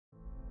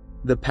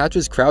The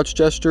Patches Crouch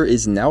gesture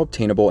is now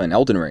obtainable in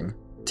Elden Ring.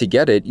 To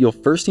get it, you'll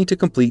first need to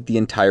complete the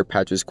entire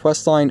Patches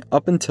questline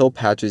up until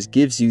Patches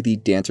gives you the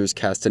Dancer's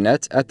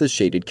Castanets at the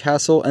Shaded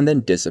Castle and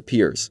then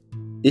disappears.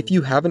 If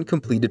you haven't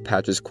completed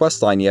Patches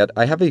questline yet,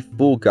 I have a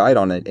full guide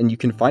on it and you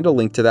can find a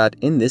link to that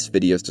in this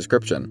video's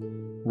description.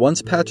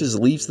 Once Patches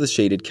leaves the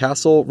Shaded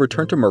Castle,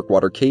 return to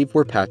Murkwater Cave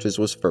where Patches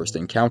was first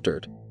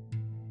encountered.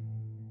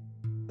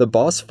 The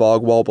boss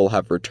Fogwall will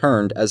have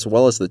returned, as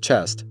well as the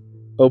chest.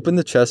 Open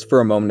the chest for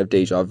a moment of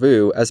deja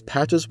vu, as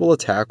Patches will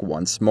attack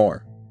once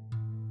more.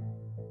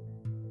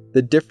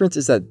 The difference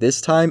is that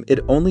this time, it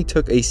only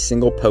took a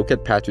single poke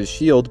at Patches'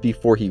 shield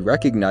before he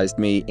recognized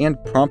me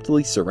and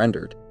promptly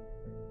surrendered.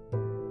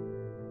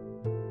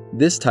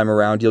 This time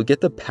around, you'll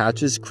get the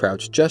Patches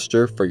Crouch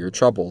gesture for your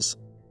troubles.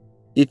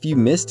 If you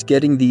missed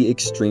getting the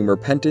Extreme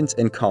Repentance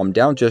and Calm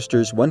Down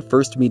gestures when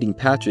first meeting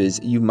Patches,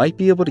 you might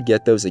be able to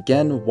get those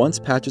again once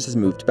Patches has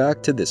moved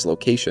back to this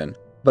location.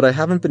 But I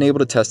haven't been able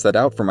to test that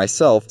out for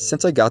myself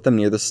since I got them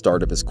near the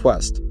start of his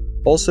quest.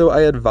 Also,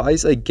 I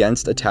advise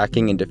against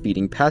attacking and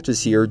defeating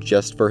Patches here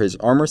just for his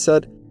armor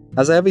set,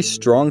 as I have a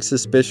strong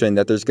suspicion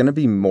that there's going to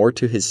be more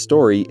to his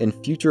story in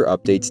future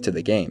updates to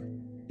the game.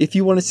 If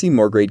you want to see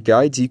more great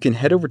guides, you can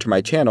head over to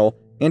my channel,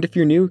 and if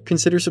you're new,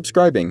 consider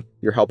subscribing.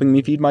 You're helping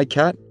me feed my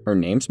cat. Her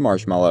name's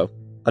Marshmallow.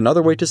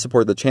 Another way to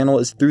support the channel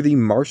is through the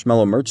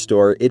Marshmallow merch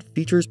store. It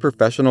features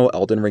professional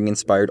Elden Ring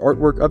inspired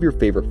artwork of your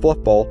favorite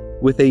fluff ball,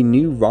 with a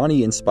new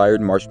Ronnie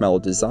inspired marshmallow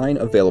design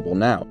available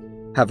now.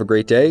 Have a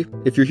great day.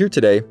 If you're here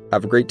today,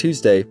 have a great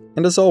Tuesday,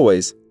 and as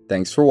always,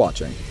 thanks for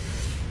watching.